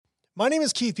My name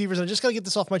is Keith Beavers, and I just got to get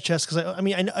this off my chest because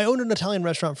I owned an Italian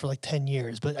restaurant for like 10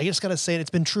 years, but I just got to say it's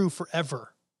been true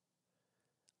forever.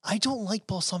 I don't like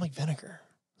balsamic vinegar.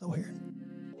 Is that weird?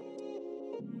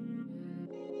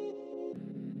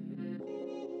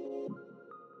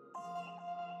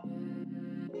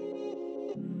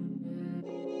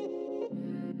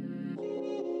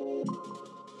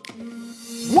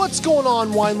 What's going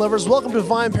on, wine lovers? Welcome to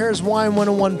VinePair's Wine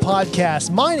 101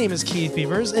 podcast. My name is Keith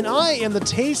Beavers, and I am the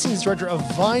tastings director of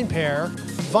VinePair.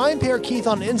 VinePair Keith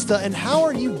on Insta, and how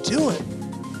are you doing?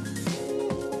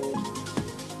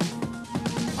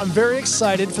 I'm very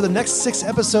excited for the next 6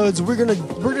 episodes. We're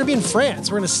gonna be in France.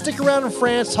 We're gonna stick around in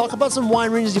France, talk about some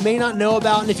wine regions you may not know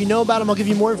about, and if you know about them, I'll give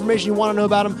you more information you want to know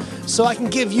about them, so I can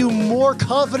give you more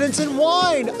confidence in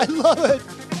wine. I love it.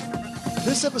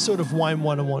 This episode of Wine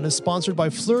 101 is sponsored by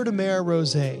Fleur de Mer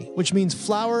Rosé, which means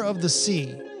flower of the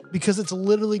sea, because it's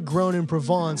literally grown in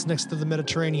Provence next to the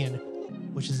Mediterranean,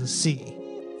 which is the sea.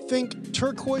 Think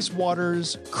turquoise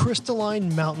waters,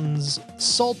 crystalline mountains,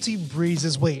 salty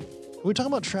breezes. Wait, are we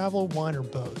talking about travel, wine, or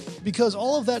both? Because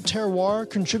all of that terroir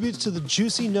contributes to the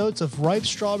juicy notes of ripe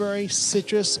strawberry,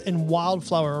 citrus, and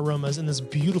wildflower aromas in this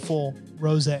beautiful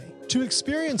rosé. To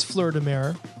experience Fleur de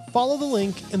Mer, follow the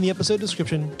link in the episode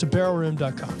description to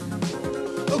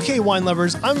barrelroom.com. Okay, wine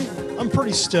lovers, I'm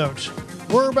pretty stoked.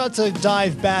 We're about to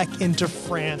dive back into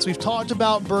France. We've talked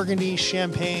about Burgundy,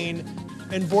 Champagne,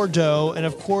 and Bordeaux, and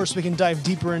of course we can dive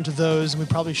deeper into those, and we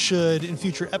probably should in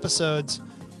future episodes.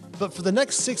 But for the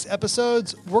next 6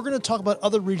 episodes, we're going to talk about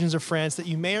other regions of France that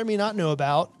you may or may not know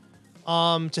about,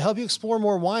 to help you explore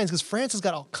more wines, because France has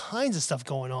got all kinds of stuff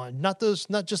going on. Not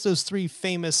just those 3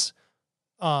 famous,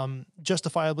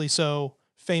 justifiably so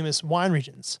famous wine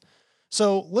regions.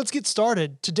 So let's get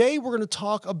started. Today we're going to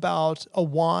talk about a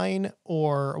wine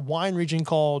or a wine region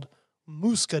called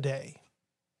Muscadet.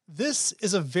 This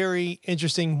is a very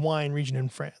interesting wine region in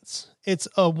France. It's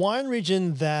a wine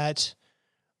region that,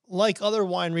 like other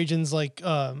wine regions like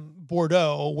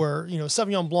Bordeaux, where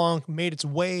Sauvignon Blanc made its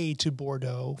way to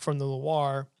Bordeaux from the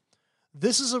Loire,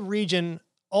 this is a region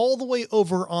all the way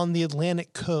over on the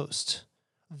Atlantic coast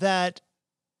that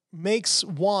makes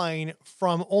wine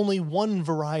from only one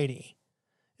variety.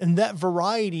 And that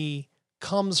variety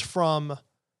comes from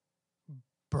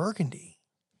Burgundy.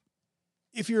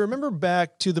 If you remember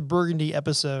back to the Burgundy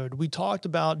episode, we talked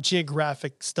about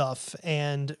geographic stuff,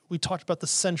 and we talked about the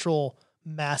Central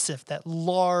Massif, that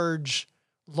large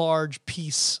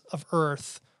piece of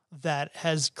earth that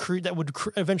would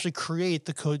eventually create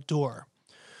the Côte d'Or.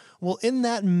 Well, in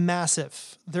that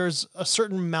massif, there's a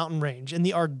certain mountain range in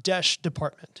the Ardèche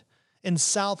department in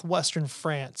southwestern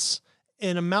France,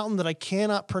 in a mountain that I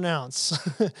cannot pronounce,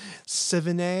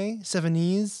 Cevennes,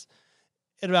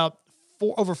 at about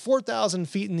over 4,000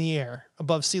 feet in the air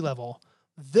above sea level.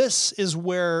 This is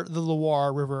where the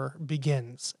Loire River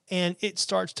begins, and it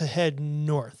starts to head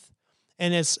north.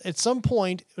 And at some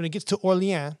point, when it gets to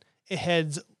Orléans, it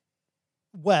heads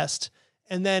west,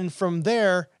 and then from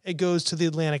there, it goes to the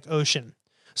Atlantic Ocean.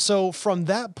 So from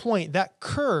that point, that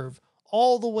curve,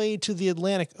 all the way to the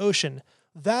Atlantic Ocean,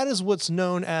 that is what's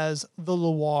known as the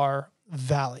Loire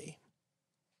Valley.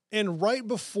 And right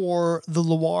before the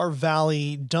Loire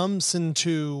Valley dumps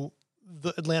into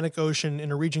the Atlantic Ocean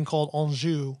in a region called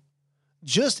Anjou,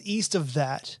 just east of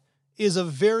that is a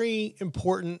very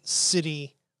important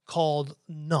city called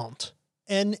Nantes.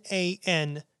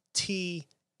 Nantes.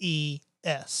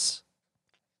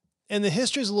 And the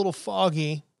history is a little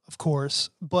foggy, of course,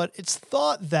 but it's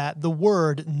thought that the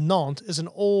word Nantes is an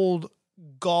old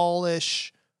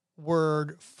Gaulish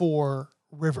word for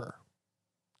river.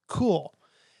 Cool.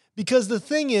 Because the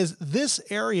thing is, this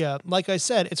area, like I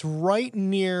said, it's right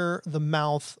near the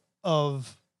mouth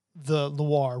of the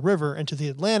Loire River into the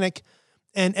Atlantic.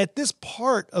 And at this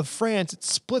part of France, it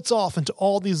splits off into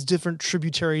all these different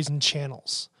tributaries and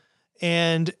channels.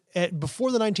 And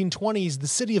before the 1920s, the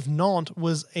city of Nantes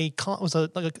was a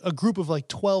group of like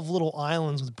 12 little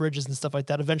islands with bridges and stuff like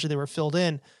that. Eventually they were filled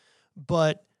in.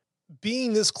 But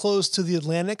being this close to the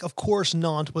Atlantic, of course,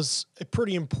 Nantes was a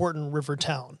pretty important river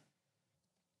town.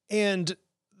 And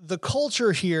the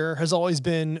culture here has always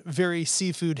been very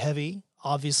seafood heavy.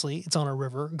 Obviously, it's on a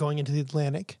river going into the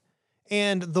Atlantic.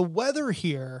 And the weather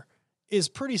here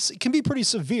can be pretty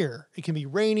severe. It can be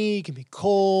rainy, it can be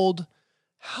cold.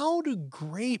 How do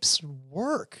grapes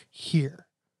work here?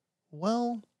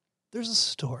 Well, there's a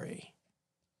story.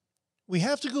 We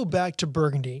have to go back to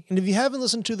Burgundy. And if you haven't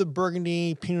listened to the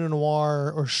Burgundy, Pinot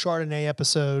Noir, or Chardonnay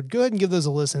episode, go ahead and give those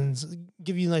a listen.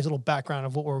 Give you a nice little background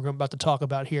of what we're about to talk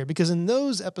about here. Because in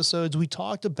those episodes, we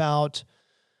talked about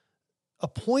a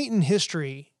point in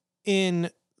history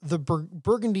in the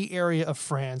Burgundy area of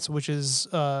France, which is,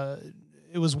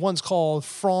 it was once called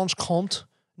Franche-Comté.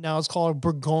 Now it's called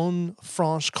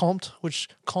Bourgogne-Franche-Comté, which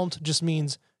Comté just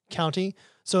means county.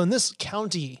 So in this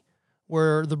county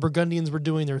where the Burgundians were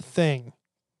doing their thing,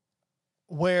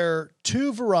 where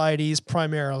two varieties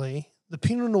primarily, the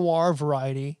Pinot Noir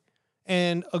variety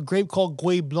and a grape called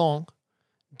Gouais Blanc,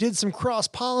 did some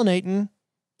cross-pollinating,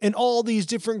 and all these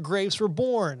different grapes were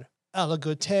born.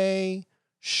 Aligoté,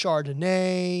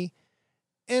 Chardonnay,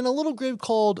 and a little grape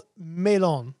called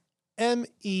Melon,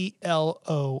 Melon.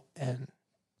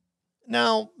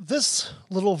 Now, this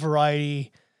little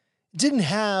variety didn't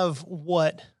have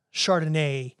what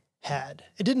Chardonnay had.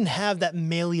 It didn't have that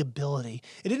malleability.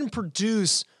 It didn't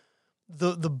produce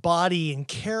the body and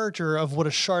character of what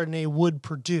a Chardonnay would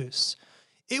produce.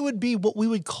 It would be what we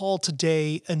would call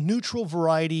today a neutral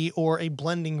variety or a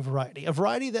blending variety, a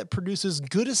variety that produces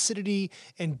good acidity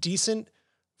and decent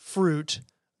fruit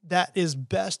that is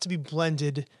best to be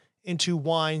blended into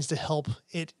wines to help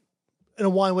it in a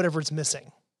wine, whatever it's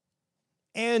missing.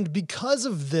 And because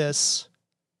of this,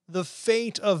 the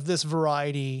fate of this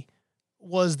variety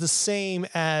was the same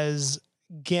as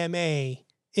Gamay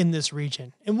in this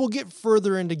region. And we'll get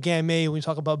further into Gamay when we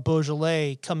talk about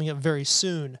Beaujolais coming up very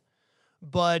soon.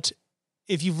 But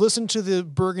if you've listened to the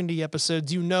Burgundy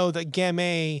episodes, you know that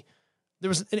Gamay, there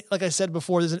was, like I said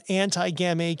before, there's an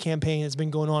anti-Gamay campaign that's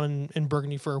been going on in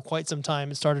Burgundy for quite some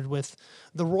time. It started with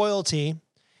the royalty,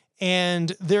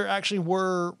 and there actually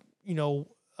were, royal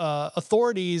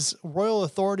authorities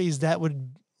that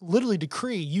would literally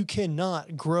decree you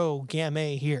cannot grow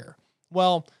Gamay here.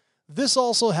 Well, this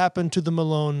also happened to the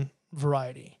Melon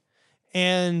variety,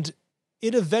 and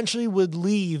it eventually would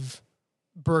leave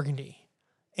Burgundy,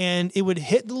 and it would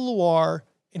hit the Loire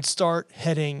and start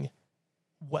heading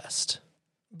west.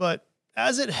 But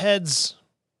as it heads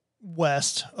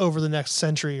west over the next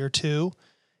century or two,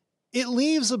 it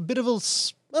leaves a bit of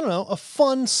a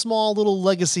fun, small little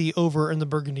legacy over in the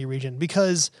Burgundy region,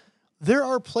 because there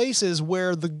are places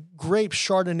where the grape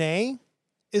Chardonnay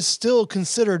is still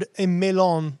considered a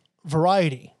Melon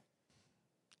variety.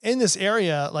 In this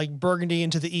area, like Burgundy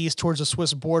into the east towards the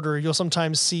Swiss border, you'll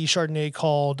sometimes see Chardonnay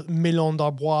called Melon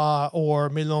d'Arbois or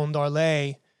Melon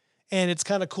d'Arlay. And it's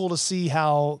kind of cool to see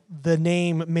how the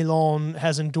name Melon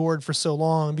has endured for so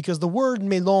long, because the word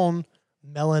melon,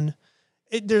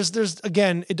 there's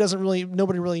again, it doesn't really,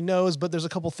 nobody really knows, but there's a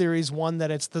couple theories. One, that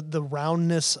it's the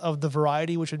roundness of the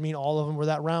variety, which would mean all of them were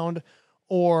that round,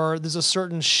 or there's a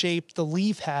certain shape the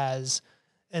leaf has,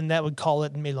 and that would call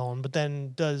it melon. But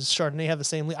then does Chardonnay have the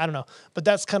same leaf? I don't know. But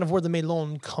that's kind of where the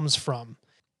melon comes from.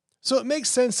 So it makes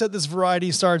sense that this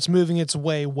variety starts moving its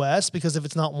way west, because if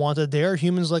it's not wanted there,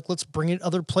 humans are like, let's bring it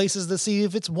other places to see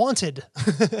if it's wanted.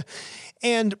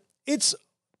 And it's,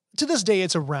 to this day,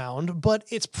 it's around, but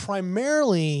it's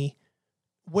primarily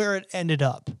where it ended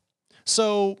up.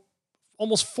 So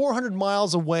almost 400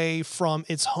 miles away from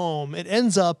its home, it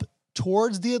ends up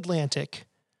towards the Atlantic,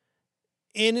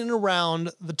 in and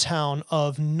around the town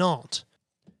of Nantes.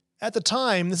 At the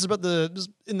time, this is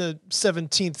in the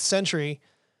 17th century,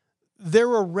 there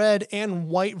were red and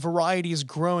white varieties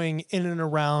growing in and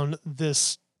around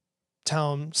this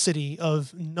town city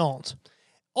of Nantes.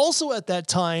 Also at that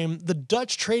time, the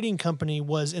Dutch Trading Company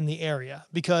was in the area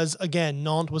because, again,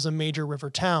 Nantes was a major river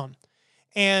town.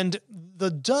 And the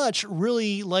Dutch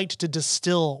really liked to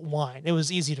distill wine. It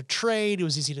was easy to trade, it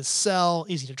was easy to sell,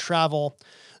 easy to travel.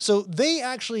 So they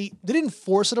didn't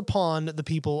force it upon the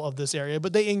people of this area,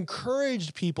 but they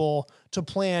encouraged people to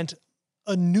plant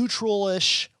a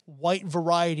neutral-ish white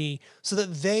variety so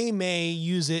that they may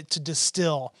use it to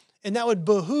distill. And that would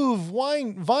behoove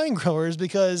vine growers,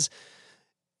 because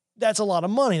that's a lot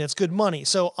of money. That's good money.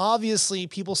 So obviously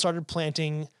people started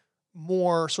planting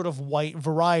more sort of white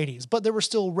varieties, but there were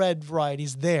still red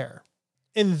varieties there.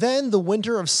 And then the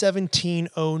winter of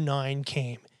 1709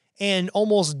 came and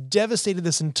almost devastated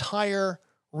this entire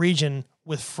region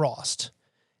with frost.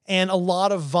 And a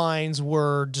lot of vines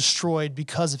were destroyed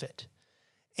because of it.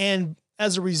 And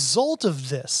as a result of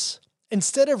this,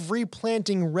 instead of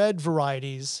replanting red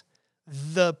varieties,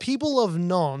 the people of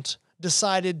Nantes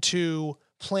decided to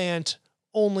plant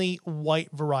only white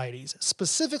varieties,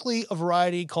 specifically a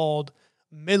variety called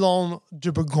Melon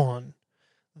de Bourgogne,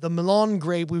 the Melon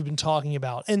grape we've been talking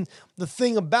about. And the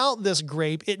thing about this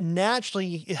grape, it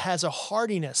has a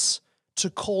hardiness to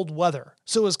cold weather.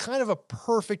 So it was kind of a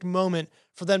perfect moment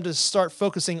for them to start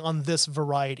focusing on this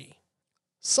variety.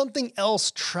 Something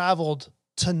else traveled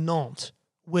to Nantes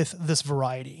with this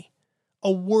variety.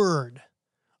 A word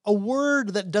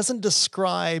that doesn't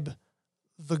describe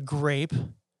the grape.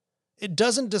 It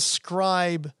doesn't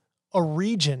describe a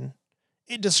region.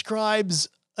 it describes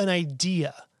an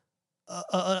idea,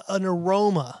 an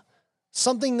aroma,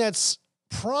 something that's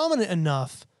prominent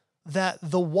enough that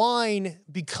the wine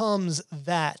becomes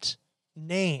that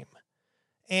name.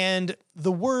 And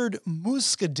the word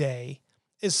Muscadet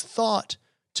is thought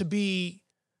to be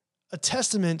a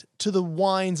testament to the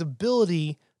wine's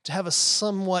ability to have a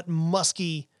somewhat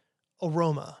musky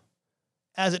aroma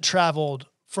as it traveled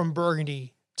from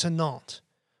Burgundy to Nantes.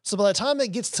 So by the time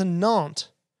it gets to Nantes,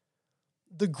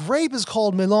 the grape is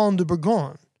called Melon de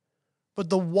Bourgogne, but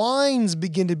the wines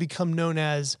begin to become known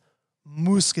as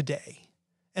Muscadet.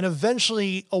 And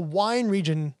eventually a wine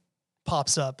region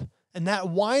pops up, and that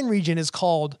wine region is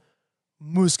called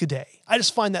Muscadet. I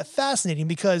just find that fascinating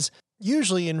because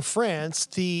usually in France,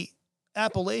 the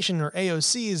appellation or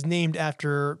AOC is named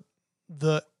after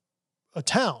a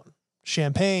town,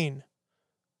 Champagne,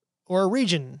 or a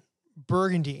region,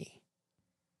 Burgundy.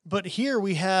 But here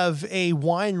we have a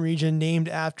wine region named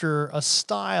after a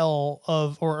style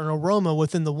of, or an aroma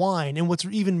within the wine. And what's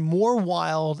even more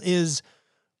wild is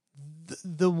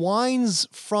the wines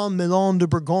from Melon de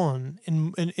Bourgogne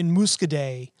in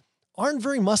Muscadet aren't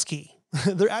very musky.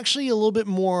 They're actually a little bit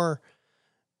more,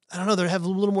 I don't know, they have a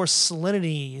little more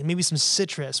salinity and maybe some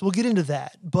citrus. We'll get into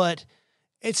that, but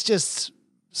it's just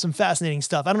some fascinating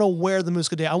stuff. I don't know where the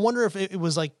Muscadet, I wonder if it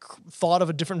was like thought of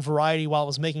a different variety while it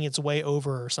was making its way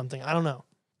over or something. I don't know.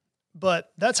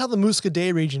 But that's how the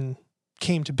Muscadet region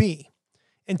came to be.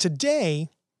 And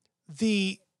today,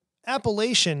 the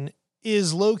appellation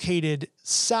is located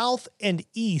south and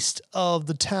east of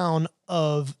the town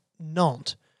of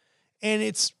Nantes. And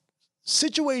it's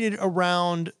situated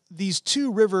around these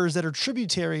two rivers that are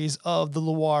tributaries of the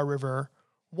Loire River,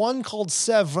 one called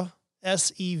Sèvre,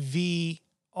 Sevre,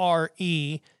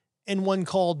 and one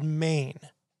called Maine.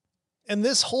 And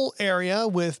this whole area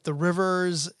with the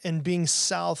rivers and being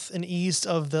south and east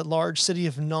of the large city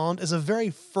of Nantes is a very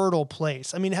fertile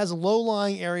place. I mean, it has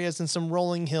low-lying areas and some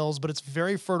rolling hills, but it's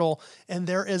very fertile, and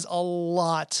there is a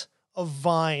lot of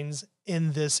vines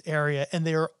in this area, and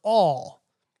they are all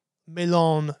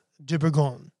Melon de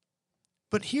Bourgogne.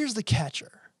 But here's the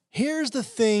catcher. Here's the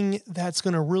thing that's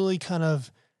going to really kind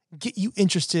of get you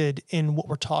interested in what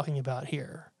we're talking about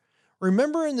here.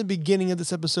 Remember in the beginning of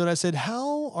this episode, I said,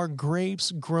 how are grapes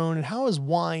grown and how is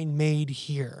wine made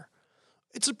here?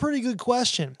 It's a pretty good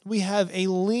question. We have a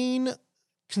lean,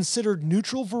 considered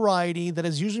neutral variety that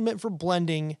is usually meant for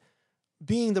blending,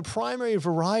 being the primary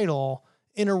varietal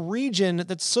in a region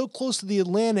that's so close to the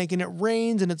Atlantic and it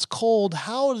rains and it's cold.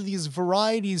 How do these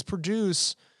varieties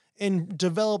produce and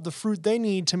develop the fruit they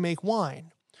need to make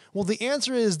wine? Well, the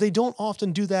answer is they don't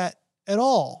often do that at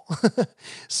all.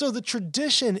 So the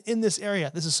tradition in this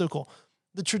area, this is so cool.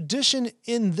 The tradition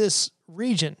in this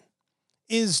region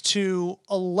is to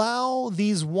allow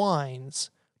these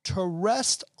wines to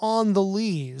rest on the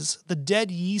lees, the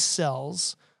dead yeast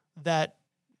cells that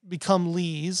become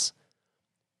lees,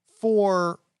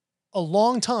 for a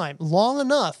long time, long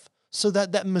enough so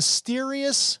that that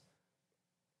mysterious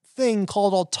thing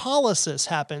called autolysis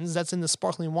happens. That's in the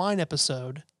sparkling wine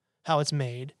episode, how it's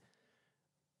made,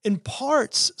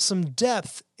 imparts some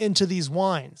depth into these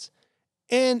wines.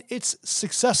 And it's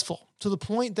successful to the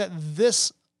point that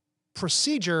this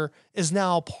procedure is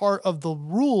now part of the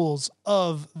rules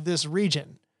of this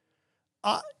region.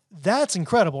 That's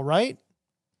incredible, right?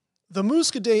 The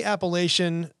Muscadet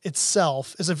appellation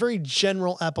itself is a very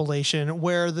general appellation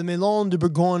where the Melon de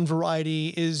Bourgogne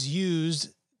variety is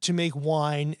used to make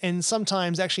wine. And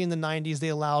sometimes, actually in the 90s, they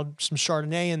allowed some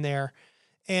Chardonnay in there.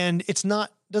 And it's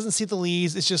not, doesn't see the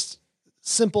lees. It's just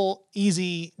simple,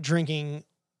 easy drinking,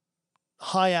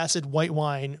 high acid white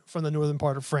wine from the northern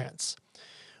part of France.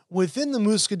 Within the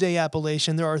Muscadet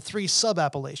appellation, there are 3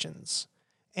 sub-appellations.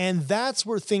 And that's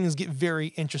where things get very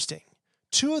interesting.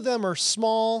 2 of them are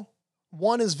small.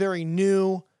 1 is very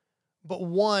new, but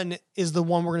 1 is the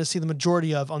one we're going to see the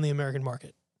majority of on the American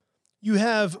market. You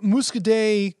have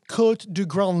Muscadet Côte du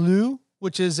Grand Loup,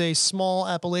 which is a small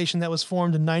appellation that was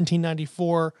formed in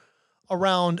 1994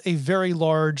 around a very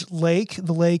large lake.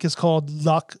 The lake is called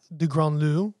Lac du Grand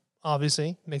Loup.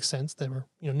 Obviously, makes sense. They were,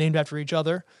 named after each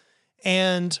other.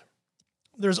 And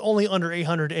there's only under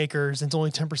 800 acres, and it's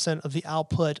only 10% of the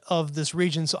output of this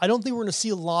region. So I don't think we're going to see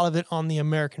a lot of it on the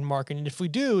American market. And if we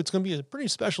do, it's going to be a pretty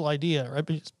special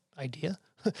right?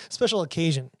 Special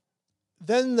occasion.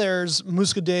 Then there's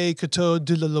Muscadet Côte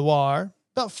de la Loire.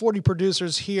 About 40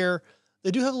 producers here. They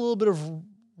do have a little bit of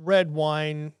red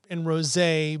wine and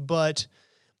rosé, but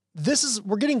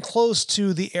we're getting close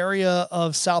to the area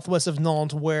of southwest of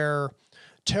Nantes where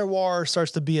terroir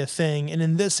starts to be a thing. And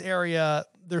in this area,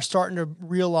 they're starting to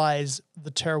realize the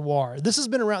terroir. This has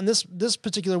been around, this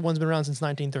particular one's been around since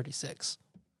 1936.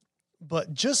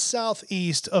 But just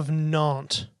southeast of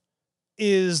Nantes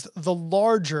is the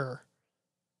larger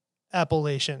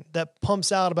appellation that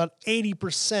pumps out about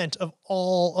 80% of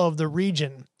all of the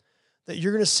region that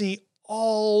you're going to see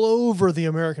all over the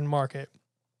American market.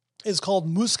 Is called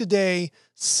Muscadet,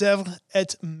 Sèvres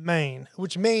et Maine,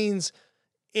 which means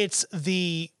it's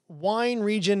the wine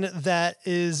region that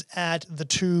is at the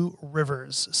two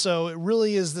rivers. So it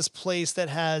really is this place that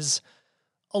has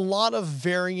a lot of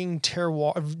varying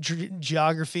terroir,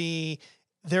 geography,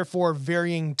 therefore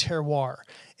varying terroir.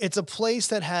 It's a place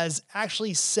that has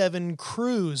actually 7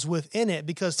 crus within it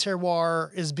because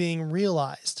terroir is being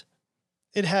realized.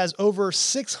 It has over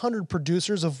 600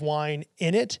 producers of wine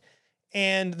in it,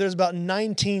 and there's about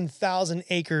 19,000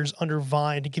 acres under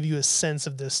vine to give you a sense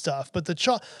of this stuff. But the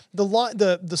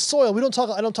soil, I don't talk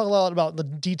a lot about the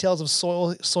details of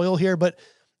soil here, but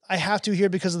I have to here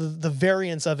because of the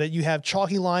variance of it. You have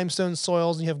chalky limestone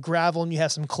soils, and you have gravel, and you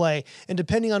have some clay. And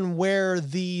depending on where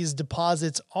these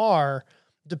deposits are,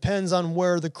 depends on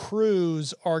where the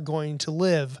crus are going to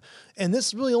live. And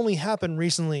this really only happened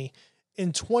recently.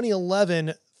 In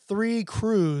 2011, 3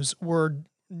 crus were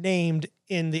named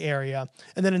in the area.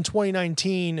 And then in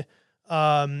 2019,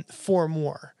 4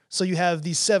 more. So you have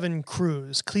these 7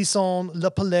 crus: Clisson,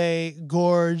 Le Palais,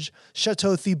 Gorge,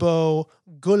 Chateau Thibault,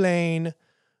 Goulaine,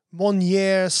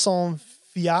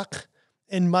 Monnier-Saint-Fiacre,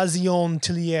 and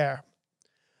Mazillon-Tillières.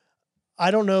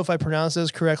 I don't know if I pronounce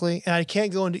those correctly, and I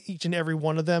can't go into each and every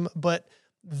one of them, but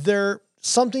they're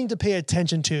something to pay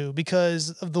attention to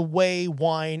because of the way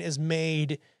wine is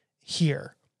made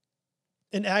here.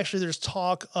 And actually, there's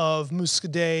talk of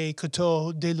Muscadet,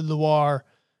 Coteaux de la Loire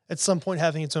at some point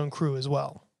having its own cru as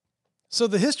well. So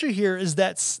the history here is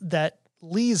that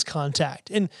lees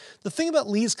contact. And the thing about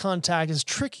lees contact is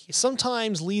tricky.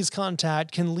 Sometimes lees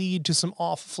contact can lead to some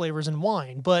off flavors in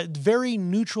wine, but very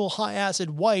neutral high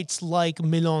acid whites like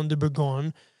Melon de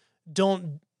Bourgogne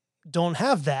don't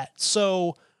have that.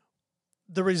 So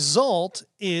the result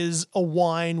is a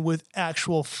wine with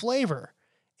actual flavor.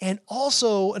 And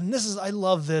also, and I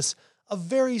love this, a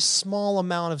very small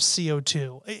amount of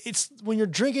CO2. It's when you're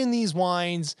drinking these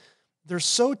wines, they're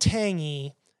so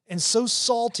tangy and so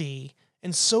salty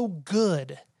and so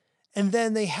good. And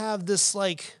then they have this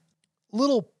like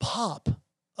little pop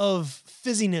of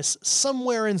fizziness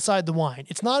somewhere inside the wine.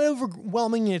 It's not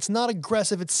overwhelming and it's not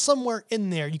aggressive. It's somewhere in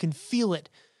there. You can feel it.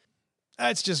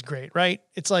 That's just great, right?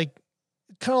 It's like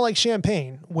kind of like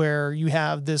champagne, where you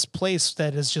have this place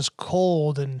that is just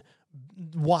cold and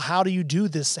how do you do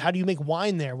this? How do you make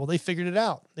wine there? Well, they figured it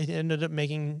out. They ended up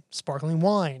making sparkling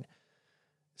wine.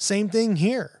 Same thing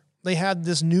here. They had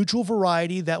this neutral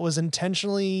variety that was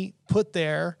intentionally put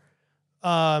there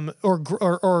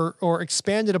or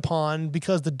expanded upon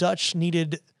because the Dutch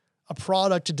needed a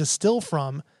product to distill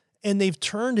from, and they've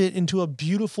turned it into a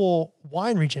beautiful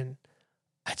wine region.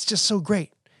 It's just so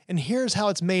great. And here's how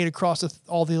it's made across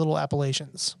all the little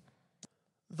appellations.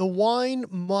 The wine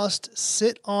must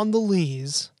sit on the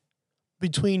lees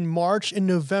between March and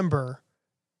November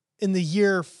in the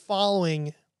year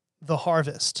following the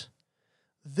harvest.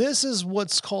 This is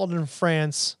what's called in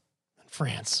France.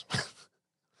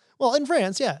 Well, in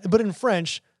France, yeah, but in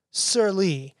French, sur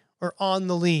lie, or on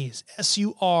the lees,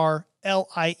 Surlies.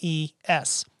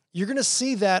 You're going to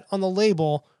see that on the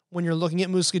label when you're looking at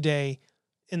Muscadet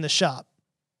in the shop.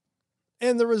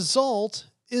 And the result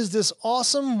is this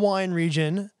awesome wine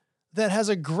region that has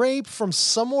a grape from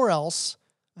somewhere else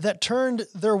that turned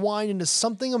their wine into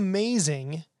something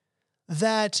amazing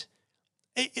that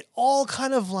it all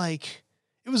kind of like,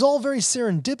 it was all very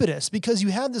serendipitous because you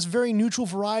have this very neutral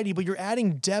variety, but you're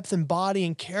adding depth and body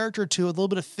and character to it, a little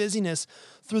bit of fizziness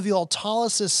through the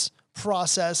autolysis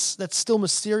process that's still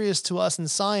mysterious to us in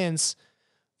science,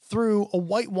 through a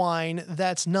white wine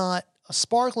that's not a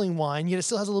sparkling wine, yet it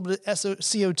still has a little bit of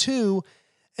CO2.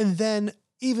 And then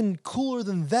even cooler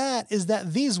than that is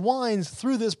that these wines,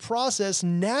 through this process,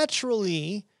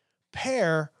 naturally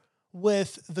pair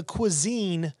with the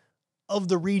cuisine of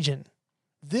the region.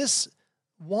 This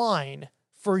wine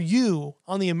for you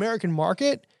on the American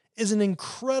market is an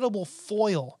incredible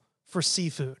foil for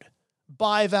seafood.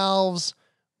 Bivalves,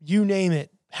 you name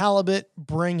it, halibut,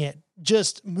 bring it.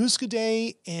 Just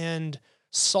Muscadet and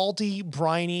salty,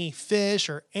 briny fish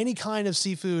or any kind of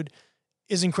seafood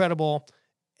is incredible.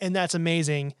 And that's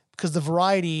amazing because the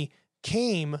variety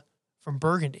came from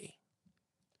Burgundy.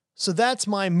 So that's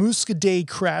my Muscadet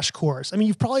crash course. I mean,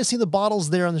 you've probably seen the bottles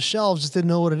there on the shelves, just didn't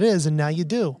know what it is, and now you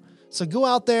do. So go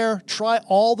out there, try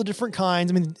all the different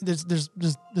kinds. I mean, there's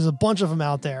a bunch of them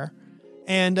out there,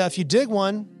 And if you dig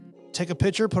one, take a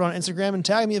picture, put it on Instagram, and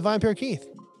tag me at VinePair Keith.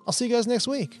 I'll see you guys next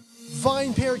week.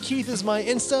 VinePair Keith is my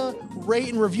Insta. Rate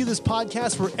and review this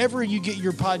podcast wherever you get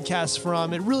your podcasts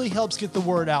from. It really helps get the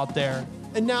word out there.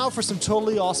 And now for some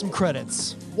totally awesome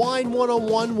credits. Wine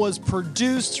 101 was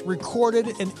produced, recorded,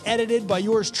 and edited by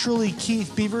yours truly,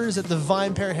 Keith Beavers, at the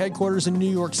VinePair headquarters in New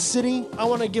York City. I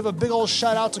want to give a big old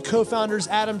shout out to co-founders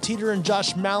Adam Teeter and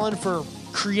Josh Mallon for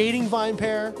creating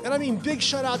VinePair. And I mean, big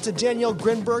shout out to Danielle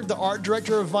Grinberg, the art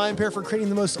director of VinePair, for creating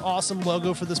the most awesome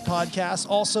logo for this podcast.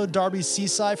 Also, Darby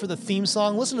Seaside for the theme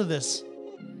song. Listen to this.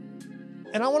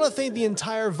 And I want to thank the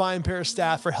entire VinePair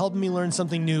staff for helping me learn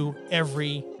something new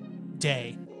every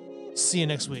day. See you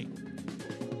next week.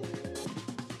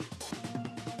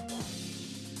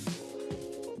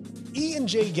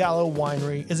 E&J Gallo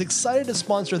Winery is excited to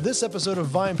sponsor this episode of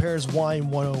VinePair's Wine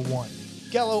 101.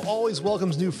 Gallo always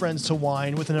welcomes new friends to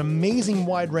wine with an amazing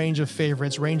wide range of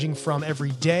favorites ranging from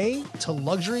everyday to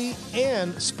luxury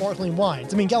and sparkling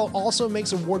wines. I mean, Gallo also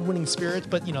makes award-winning spirits,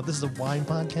 but this is a wine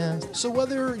podcast. So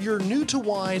whether you're new to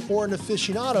wine or an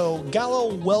aficionado,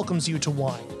 Gallo welcomes you to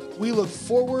wine. We look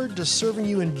forward to serving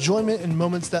you enjoyment in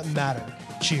moments that matter.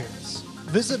 Cheers.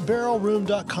 Visit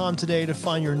barrelroom.com today to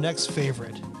find your next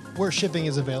favorite, where shipping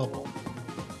is available.